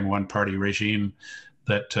authoritarian one-party regime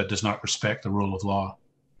that does not respect the rule of law.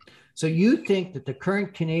 So you think that the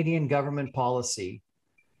current Canadian government policy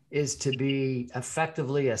is to be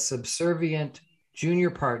effectively a subservient junior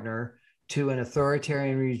partner to an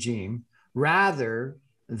authoritarian regime rather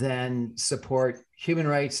than support human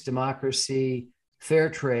rights, democracy, fair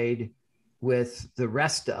trade with the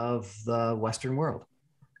rest of the Western world?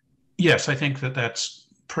 Yes, I think that that's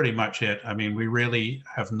pretty much it. I mean, we really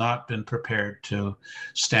have not been prepared to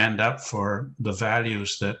stand up for the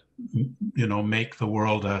values that, make the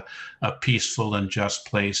world a peaceful and just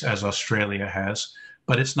place, as Australia has.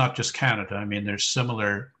 But it's not just Canada. I mean, there's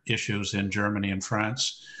similar issues in Germany and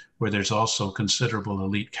France, where there's also considerable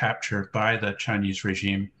elite capture by the Chinese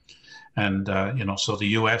regime. And, so the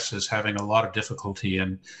US is having a lot of difficulty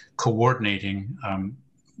in coordinating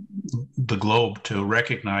the globe to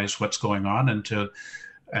recognize what's going on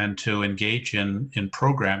and to engage in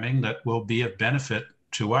programming that will be of benefit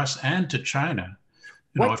to us and to China.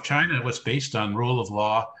 If China was based on rule of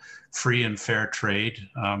law, free and fair trade,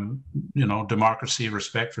 democracy,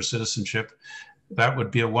 respect for citizenship, that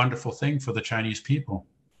would be a wonderful thing for the Chinese people.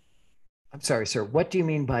 I'm sorry, sir. What do you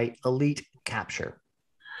mean by elite capture?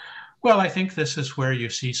 Well, I think this is where you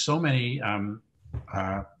see so many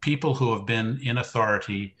people who have been in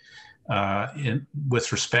authority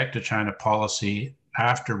with respect to China policy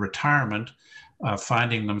after retirement,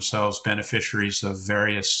 finding themselves beneficiaries of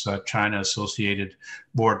various China-associated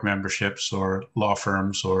board memberships or law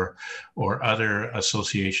firms or other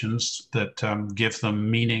associations that give them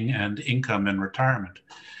meaning and income in retirement.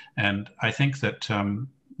 And I think that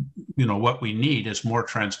what we need is more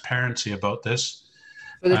transparency about this.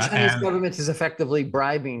 So the Chinese government is effectively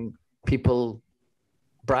bribing people,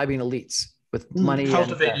 bribing elites with money,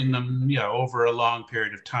 cultivating them, over a long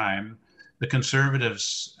period of time. The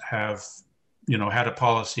Conservatives have, had a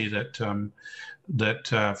policy that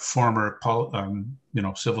former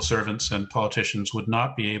civil servants and politicians would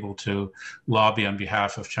not be able to lobby on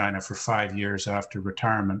behalf of China for 5 years after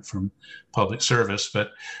retirement from public service.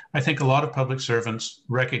 But I think a lot of public servants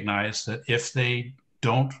recognize that if they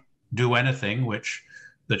don't do anything, which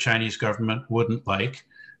the Chinese government wouldn't like,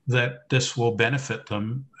 that this will benefit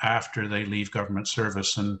them after they leave government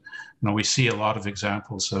service. And we see a lot of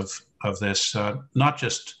examples of this, not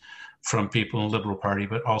just from people in the Liberal Party,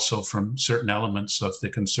 but also from certain elements of the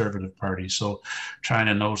Conservative Party. So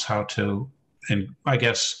China knows how to, and I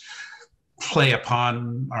guess, play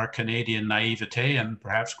upon our Canadian naivete and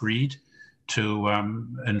perhaps greed to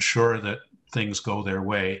ensure that things go their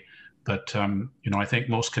way. But, I think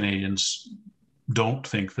most Canadians don't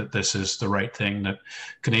think that this is the right thing, that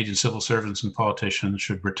Canadian civil servants and politicians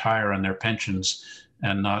should retire on their pensions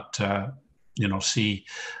and not, see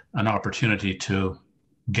an opportunity to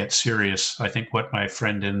get serious. I think what my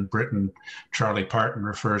friend in Britain, Charlie Parton,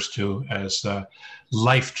 refers to as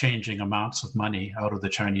life-changing amounts of money out of the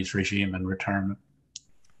Chinese regime in retirement.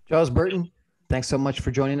 Charles Burton, thanks so much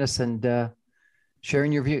for joining us and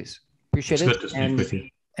sharing your views. Appreciate it. It's good to speak with you.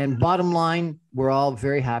 And bottom line, we're all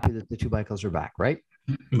very happy that the two Michaels are back, right?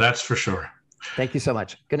 That's for sure. Thank you so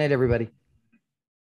much. Good night, everybody.